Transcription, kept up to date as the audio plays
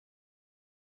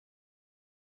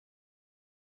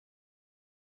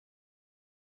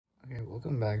Okay,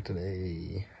 welcome back to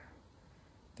day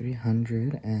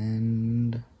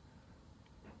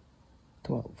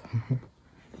 312.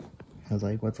 I was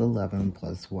like, what's 11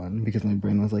 plus 1? Because my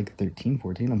brain was like 13,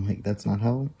 14. I'm like, that's not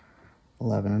how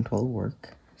 11 and 12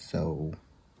 work. So,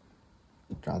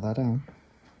 draw that down.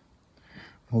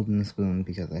 I'm holding the spoon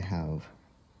because I have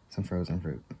some frozen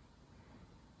fruit.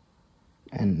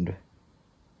 And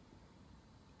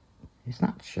it's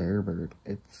not sherbet,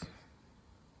 it's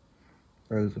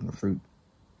frozen fruit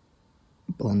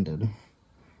blended,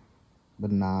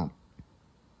 but not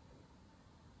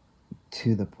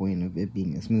to the point of it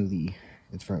being a smoothie.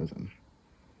 It's frozen.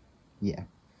 Yeah.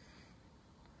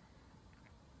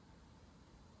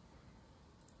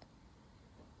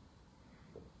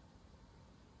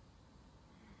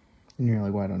 And you're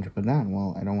like, why don't you put it down?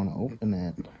 Well, I don't want to open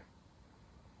it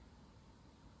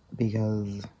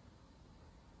because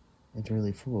it's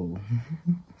really full.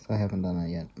 So I haven't done it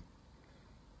yet.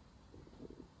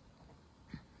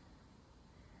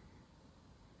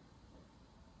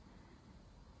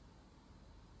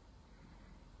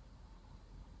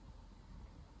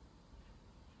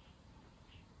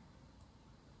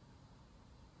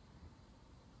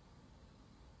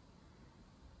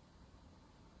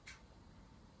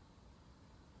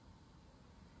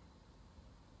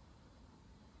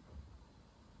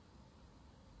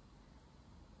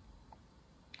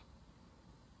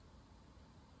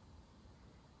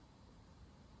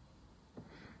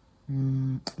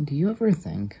 Do you ever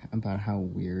think about how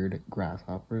weird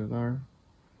grasshoppers are?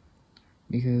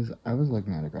 Because I was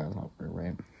looking at a grasshopper,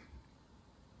 right?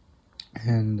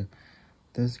 And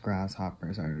this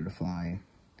grasshopper started to fly.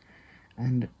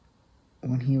 And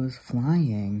when he was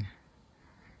flying,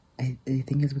 I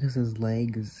think it's because his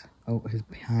legs, his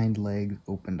hind legs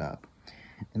opened up.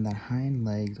 And that hind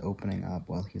legs opening up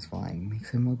while he's flying makes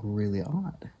him look really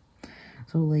odd.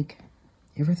 So, like,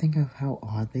 you ever think of how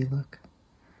odd they look?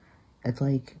 It's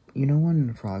like, you know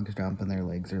when frogs jump and their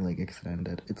legs are, like,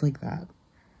 extended? It's like that.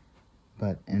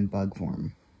 But in bug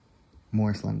form.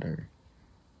 More slender.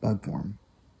 Bug form.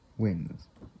 Wings.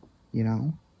 You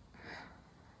know?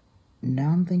 Now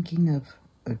I'm thinking of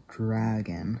a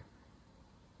dragon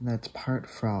that's part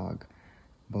frog,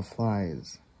 but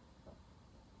flies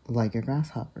like a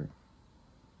grasshopper.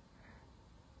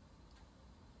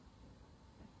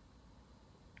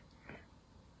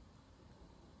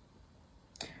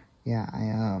 Yeah,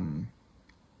 I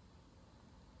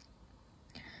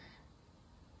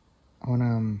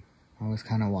was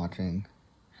kind of watching,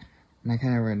 and I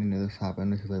kind of already knew this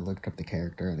happened because I looked up the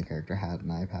character, and the character had an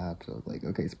iPad, so I was like,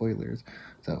 okay, spoilers.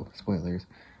 So, spoilers.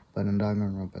 But in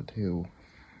Danganronpa 2,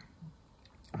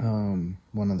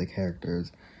 one of the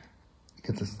characters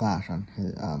gets a slash on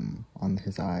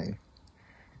his eye.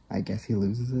 I guess he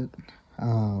loses it.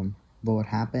 But what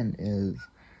happened is,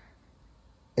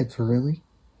 it's really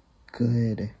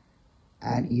good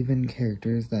at even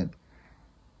characters that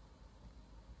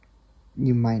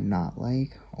you might not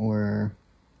like, or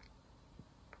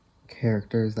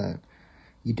characters that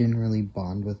you didn't really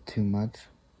bond with too much.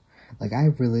 Like, I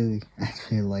really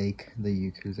actually like the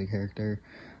Yakuza character.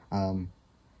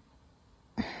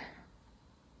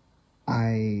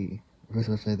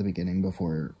 Especially at the beginning,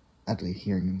 before actually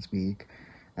hearing him speak,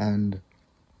 and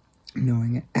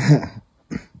knowing it,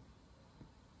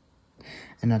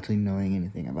 and actually knowing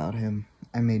anything about him.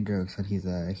 I made jokes that he's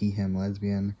a he-him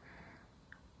lesbian.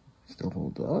 Still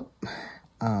holds up.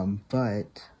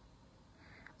 But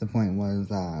the point was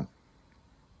that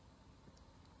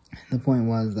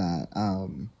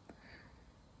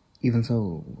even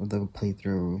so, the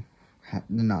playthrough did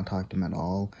not talk to him at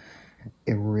all.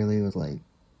 It really was like,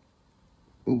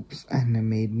 oops, and it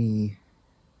made me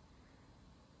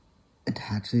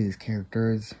attach to these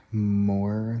characters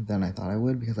more than I thought I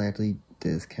would, because I actually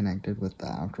disconnected with the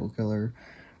actual killer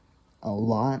a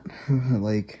lot.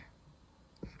 Like,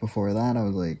 before that, I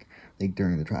was like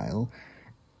during the trial,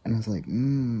 and I was like,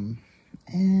 my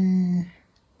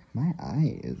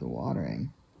eye is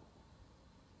watering.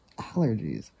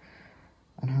 Allergies.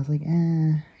 And I was like,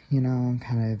 I'm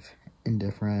kind of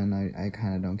indifferent, I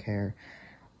kind of don't care.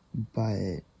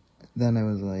 But then I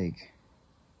was like,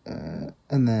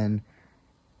 and then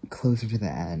closer to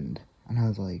the end, and I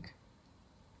was like,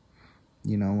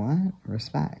 you know what?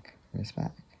 Respect.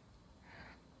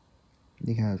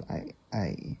 Because I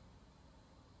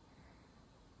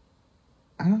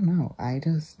don't know, I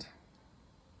just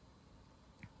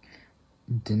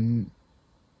didn't,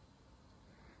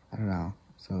 I don't know,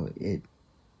 so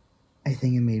I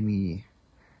think it made me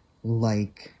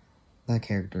like that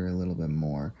character a little bit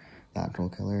more, the actual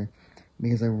killer,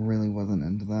 because I really wasn't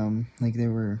into them. Like, they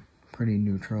were pretty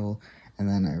neutral, and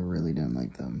then I really didn't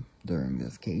like them during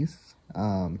this case.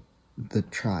 The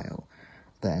trial,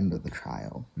 the end of the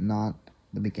trial, not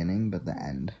the beginning, but the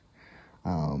end.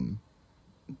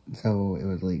 So it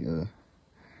was like,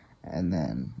 and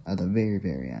then at the very,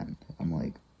 very end, I'm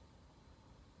like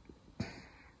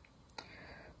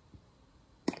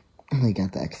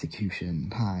at the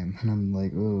execution time, and I'm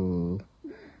like, oh,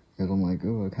 because I'm like,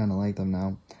 oh, I kind of like them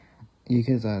now.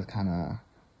 Because I was kind of,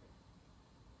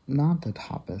 not the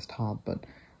toppest top, but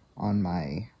on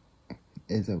my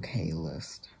is okay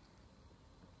list.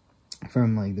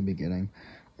 From, like, the beginning,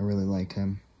 I really liked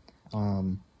him.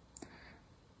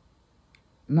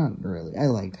 Not really, I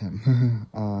liked him.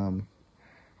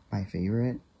 My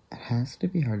favorite, it has to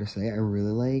be hard to say, I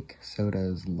really like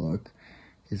Soda's look.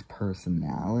 His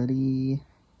personality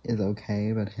is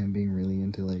okay, but him being really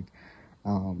into, like,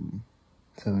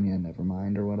 Sonia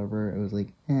Nevermind or whatever, it was like,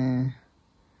 yeah.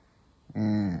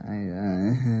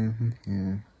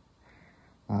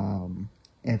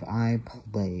 If I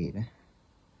played,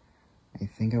 I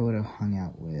think I would have hung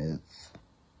out with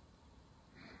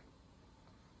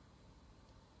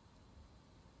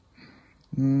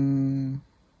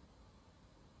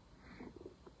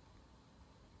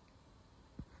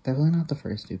definitely not the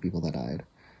first two people that died.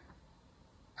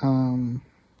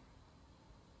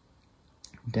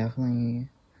 Definitely,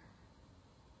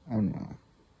 I don't know.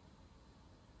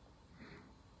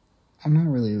 I'm not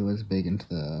really as big into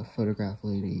the photograph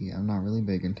lady. I'm not really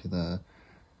big into the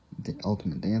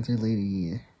ultimate dancer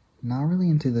lady. Not really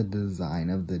into the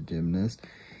design of the gymnast.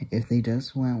 If they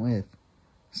just went with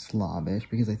Slavish,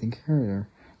 because I think her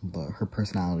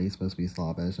personality is supposed to be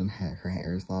Slavish and her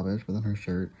hair is Slavish, but then her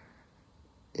shirt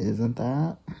isn't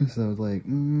that. So it's like,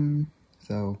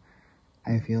 So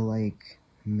I feel like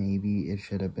maybe it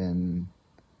should have been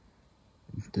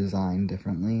designed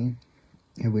differently.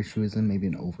 I wish it was in maybe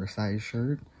an oversized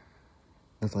shirt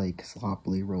that's like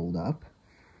sloppily rolled up.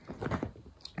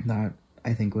 That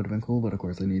I think would have been cool, but of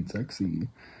course I need sexy.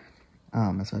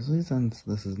 Especially since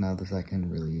this is now the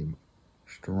second really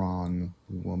strong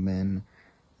woman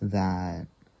that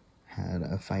had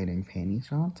a fighting panty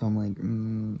shot. So I'm like,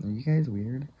 are you guys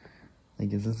weird?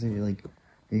 Like, is this like,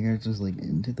 are you guys just like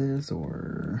into this,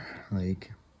 or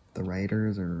like the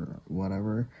writers or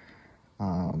whatever?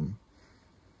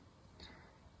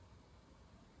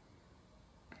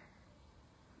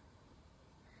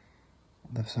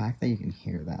 The fact that you can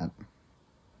hear that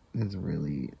is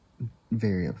really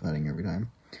very upsetting every time.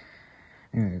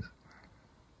 Anyways,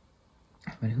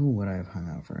 but who would I have hung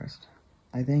out first?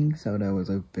 I think Soda was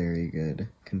a very good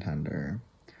contender.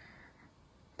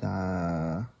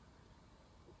 The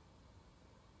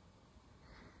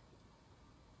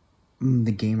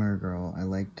gamer girl, I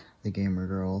liked the gamer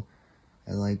girl.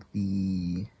 I like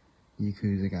the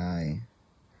Yakuza guy.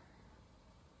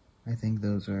 I think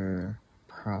those are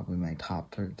probably my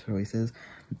top choices.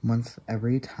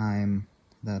 Every time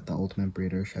that the ultimate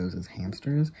breeder shows his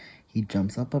hamsters, he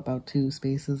jumps up about 2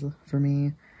 spaces for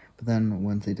me, but then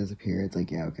once they disappear, it's like,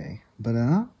 yeah, okay. But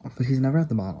he's never at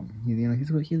the bottom.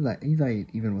 He's right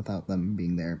even without them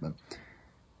being there, but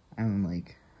I'm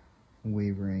like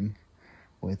wavering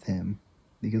with him,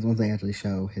 because once they actually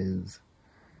show his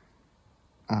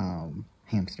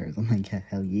hamsters, I'm like,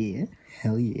 hell yeah,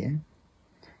 hell yeah.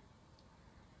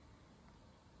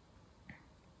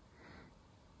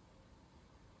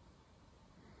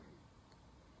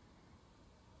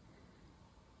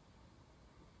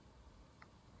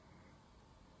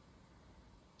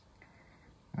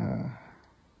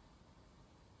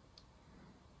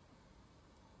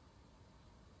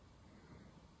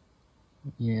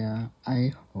 Yeah,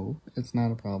 I hope it's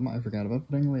not a problem. I forgot about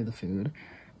putting away the food,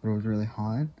 but it was really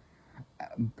hot.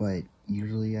 But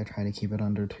usually I try to keep it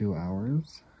under 2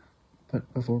 hours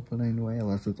before putting it away,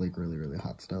 unless it's like really, really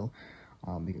hot still,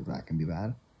 because that can be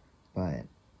bad. But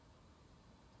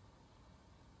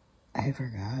I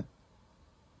forgot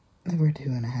that we're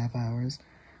 2.5 hours,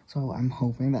 so I'm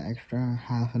hoping the extra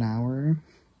half an hour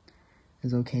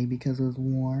is okay because it was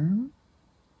warm.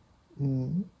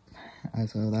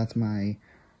 So that's my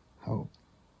hope.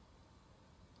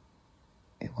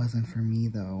 It wasn't for me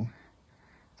though,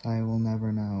 so I will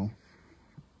never know.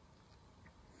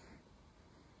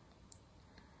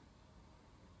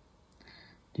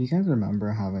 Do you guys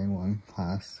remember having one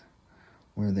class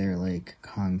where they're like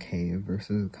concave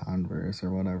versus converse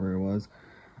or whatever it was,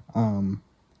 and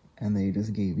they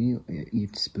just gave you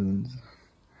each spoons,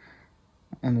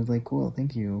 and it's like, cool,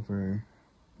 thank you for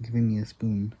giving me a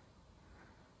spoon.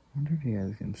 I wonder if you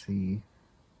guys can see.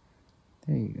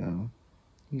 There you go.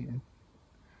 Yeah.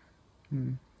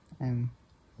 I'm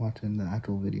watching the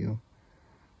actual video.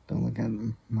 Don't look at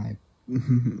my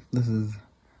This is...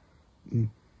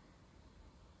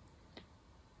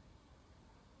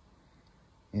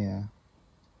 Yeah.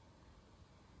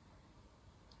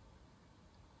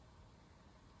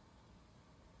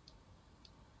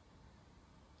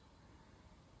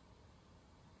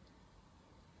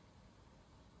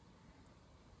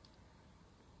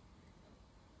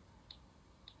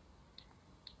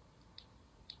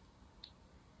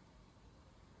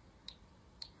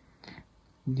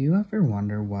 Do you ever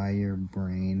wonder why your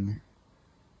brain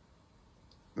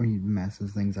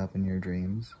messes things up in your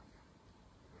dreams?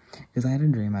 Because I had a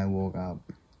dream I woke up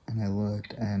and I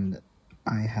looked and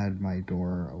I had my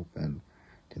door open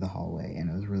to the hallway and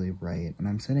it was really bright and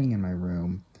I'm sitting in my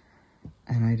room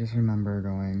and I just remember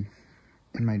going,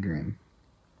 in my dream,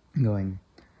 going,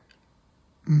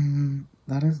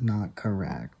 that is not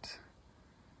correct.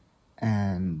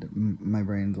 And my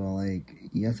brain's all like,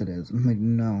 yes it is. I'm like,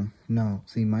 no,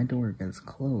 see, my door gets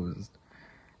closed,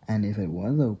 and if it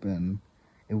was open,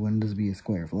 it wouldn't just be a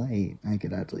square of light. I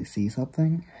could actually see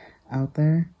something out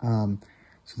there.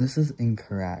 So this is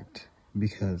incorrect,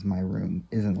 because my room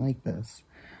isn't like this.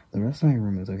 The rest of my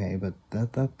room is okay, but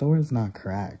that door is not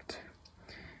correct.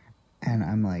 And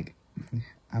I'm like,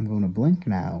 I'm going to blink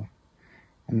now,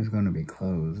 and it's going to be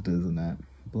closed, isn't it?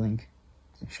 Blink.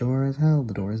 Sure as hell,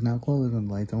 the door is now closed and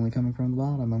the light's only coming from the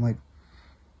bottom. I'm like,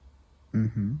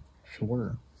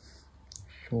 sure.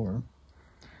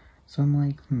 So I'm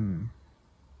like,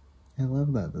 I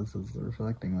love that this is the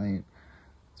reflecting light.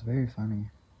 It's very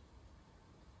funny.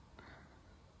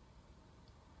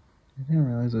 I didn't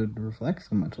realize it would reflect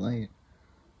so much light.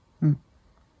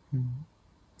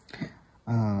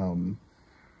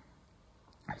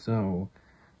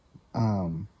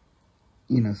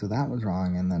 So that was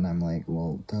wrong, and then I'm like,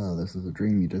 well, duh, this is a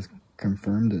dream. You just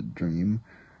confirmed a dream,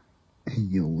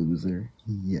 you loser,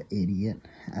 you idiot.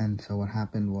 And so what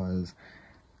happened was,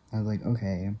 I was like,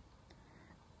 okay,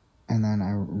 and then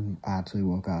I actually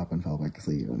woke up and fell back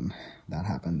asleep, and that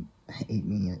happened 8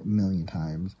 million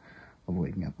times of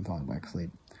waking up and falling back asleep.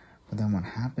 But then what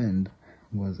happened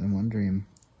was, in one dream,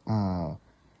 it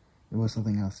was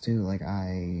something else too. Like,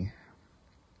 I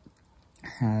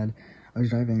was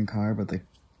driving a car, but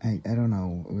I don't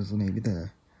know, it was maybe the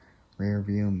rear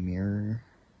view mirror,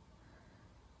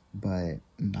 but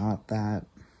not that.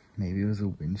 Maybe it was a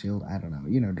windshield, I don't know.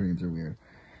 You know, dreams are weird.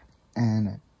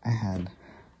 And I had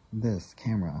this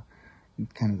camera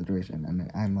kind of situation, and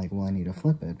I'm like, well, I need to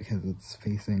flip it because it's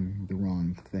facing the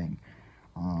wrong thing.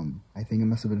 I think it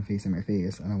must have been facing my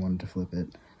face, and I wanted to flip it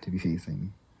to be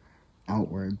facing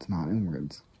outwards, not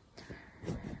inwards.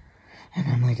 And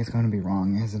I'm like, it's going to be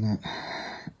wrong, isn't it?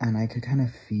 And I could kind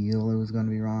of feel it was going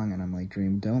to be wrong, and I'm like,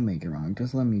 dream, don't make it wrong,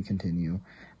 just let me continue.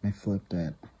 And I flipped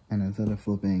it, and instead of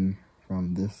flipping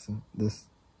from this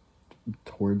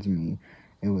towards me,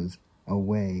 it was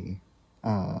away.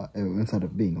 Instead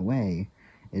of being away,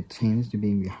 it changed to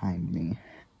being behind me.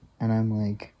 And I'm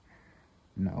like,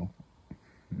 no,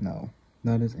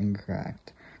 that is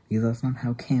incorrect, because that's not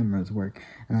how cameras work.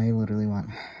 And I literally went,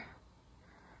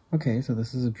 okay, so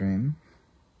this is a dream.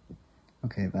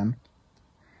 Okay, then.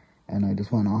 And I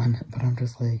just went on, but I'm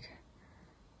just like,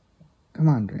 come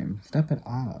on, dream, step it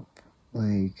up.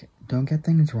 Like, don't get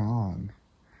things wrong.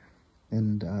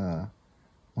 And,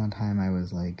 one time I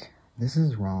was like, this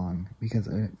is wrong, because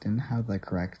I didn't have the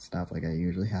correct stuff like I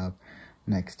usually have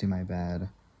next to my bed,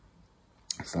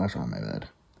 / on my bed.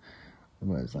 It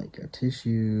was like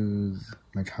tissues,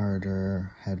 my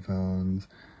charger, headphones,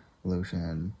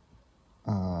 lotion,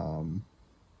 my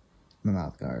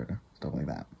mouth guard, stuff like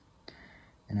that.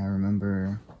 And I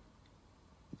remember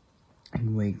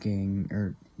waking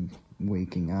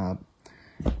up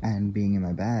and being in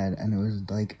my bed, and it was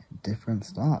like different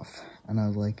stuff, and I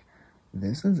was like,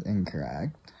 this is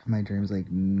incorrect. My dream's like,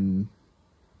 no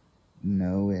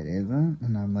it isn't,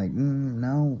 and I'm like,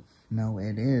 no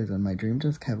it is. And my dream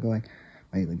just kept going,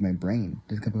 my brain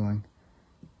just kept going,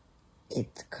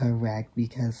 it's correct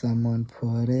because someone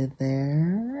put it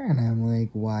there. And I'm like,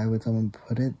 why would someone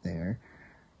put it there?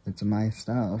 It's my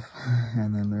stuff.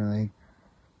 And then they're like,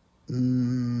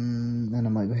 and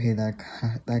I'm like, okay,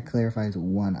 that clarifies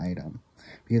one item,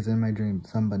 because in my dream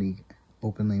somebody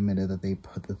openly admitted that they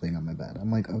put the thing on my bed.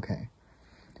 I'm like, okay,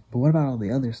 but what about all the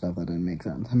other stuff that didn't make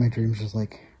sense? And my dream's just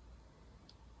like,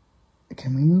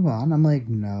 can we move on? I'm like,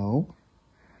 no.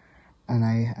 And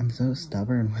I'm so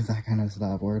stubborn with that kind of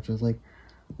stuff, where it's just like,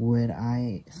 would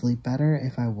I sleep better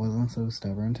if I wasn't so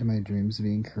stubborn to my dreams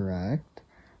being correct?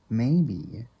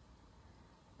 Maybe.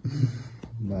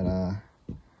 But,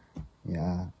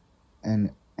 yeah.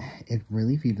 And it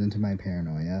really feeds into my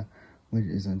paranoia which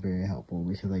isn't very helpful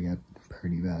because I get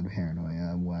pretty bad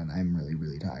paranoia when I'm really,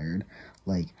 really tired,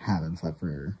 like haven't slept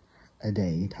for a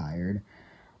day tired,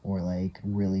 or like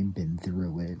really been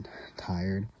through it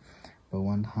tired. But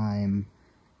one time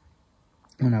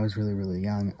when I was really, really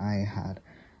young, I had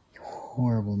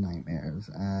horrible nightmares,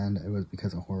 and it was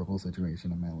because of a horrible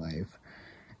situation in my life,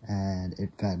 and it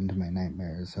fed into my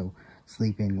nightmares. So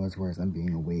sleeping was worse than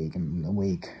being awake, and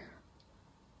awake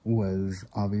was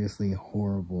obviously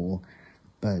horrible,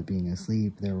 but being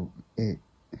asleep, it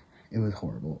was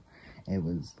horrible. It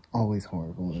was always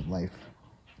horrible. Life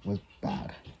was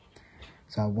bad.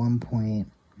 So at one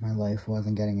point, my life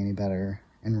wasn't getting any better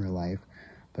in real life,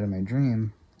 but in my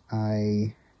dream,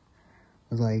 I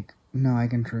was like, no, I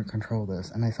can control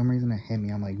this, and for some reason it hit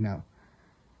me. I'm like, no,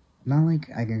 not like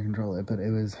I can control it, but I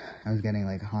was getting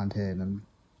like haunted, and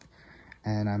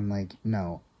I'm like,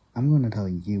 no, I'm going to tell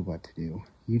you what to do.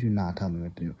 You do not tell me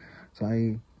what to do. So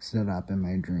I stood up in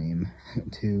my dream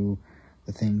to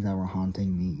the things that were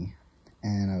haunting me,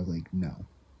 and I was like, no,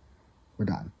 we're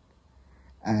done.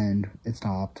 And it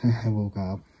stopped. I woke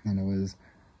up, and it was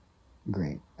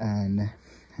great. And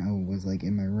I was like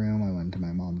in my room. I went to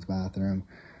my mom's bathroom,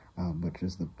 which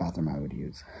is the bathroom I would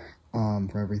use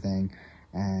for everything,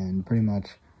 and pretty much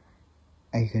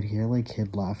I could hear like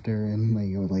kid laughter, and like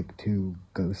it was like two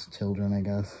ghost children, I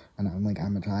guess. And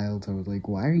I'm a child, so I was like,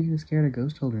 why are you scared of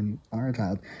ghost children? You are a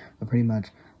child. But pretty much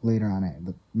later on,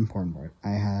 the important part,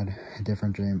 I had a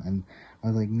different dream, and I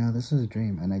was like, no, this is a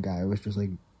dream. And a guy was just like,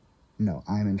 no,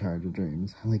 I'm in charge of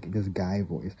dreams. Like this guy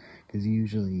voice, because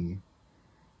usually,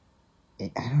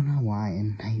 I don't know why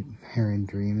in nightmare and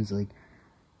dreams, like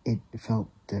it felt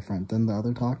different than the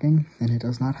other talking, and it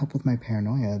does not help with my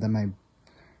paranoia that my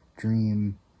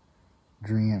dream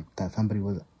that somebody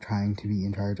was trying to be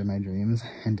in charge of my dreams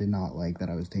and did not like that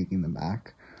I was taking them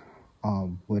back,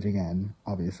 which again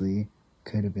obviously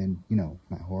could have been, you know,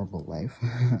 my horrible life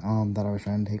that I was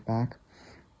trying to take back.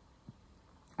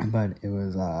 But it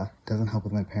was doesn't help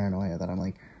with my paranoia that I'm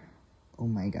like, oh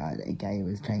my god, a guy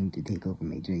was trying to take over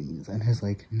my dreams, and it's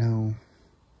like, no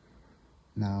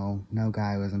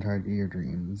guy was in charge of your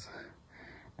dreams.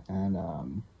 And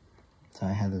so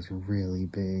I had this really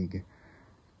big,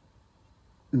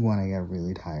 when I get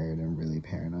really tired and really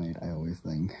paranoid, I always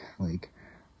think like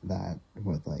that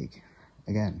with like,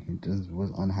 again, he just was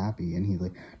unhappy, and he's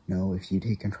like, no, if you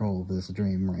take control of this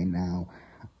dream right now,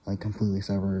 like completely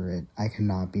sever it, I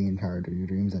cannot be in charge of your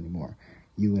dreams anymore.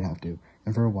 You would have to.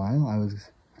 And for a while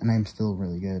and I'm still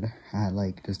really good at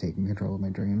like just taking control of my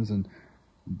dreams and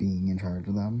being in charge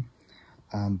of them.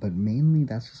 But mainly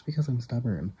that's just because I'm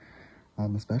stubborn.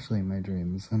 Especially in my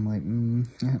dreams. I'm like,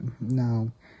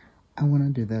 no, I want to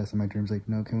do this. And my dream's like,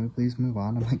 no, can we please move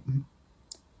on? I'm like,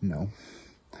 no.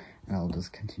 And I'll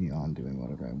just continue on doing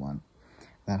whatever I want.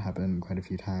 That happened quite a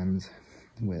few times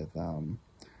with,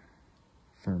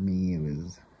 for me, it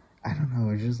was, I don't know,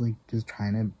 it was just like, just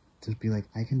trying to just be like,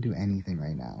 I can do anything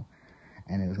right now.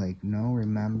 And it was like, no,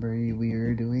 remember we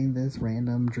were doing this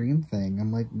random dream thing.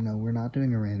 I'm like, no, we're not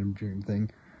doing a random dream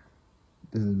thing.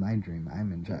 This is my dream.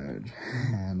 I'm in charge.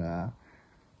 And,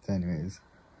 so anyways,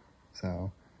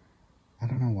 so, I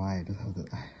don't know why I just have the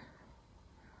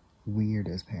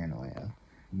weirdest paranoia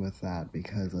with that,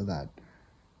 because of that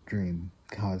dream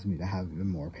caused me to have even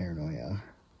more paranoia.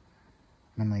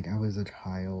 And I'm like, I was a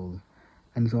child,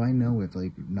 and so I know it's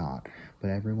like not, but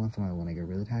every once in a while when I get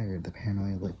really tired, the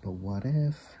paranoia is like, but what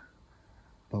if,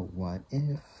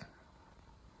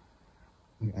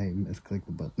 I misclicked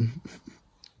the button.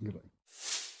 Goodbye.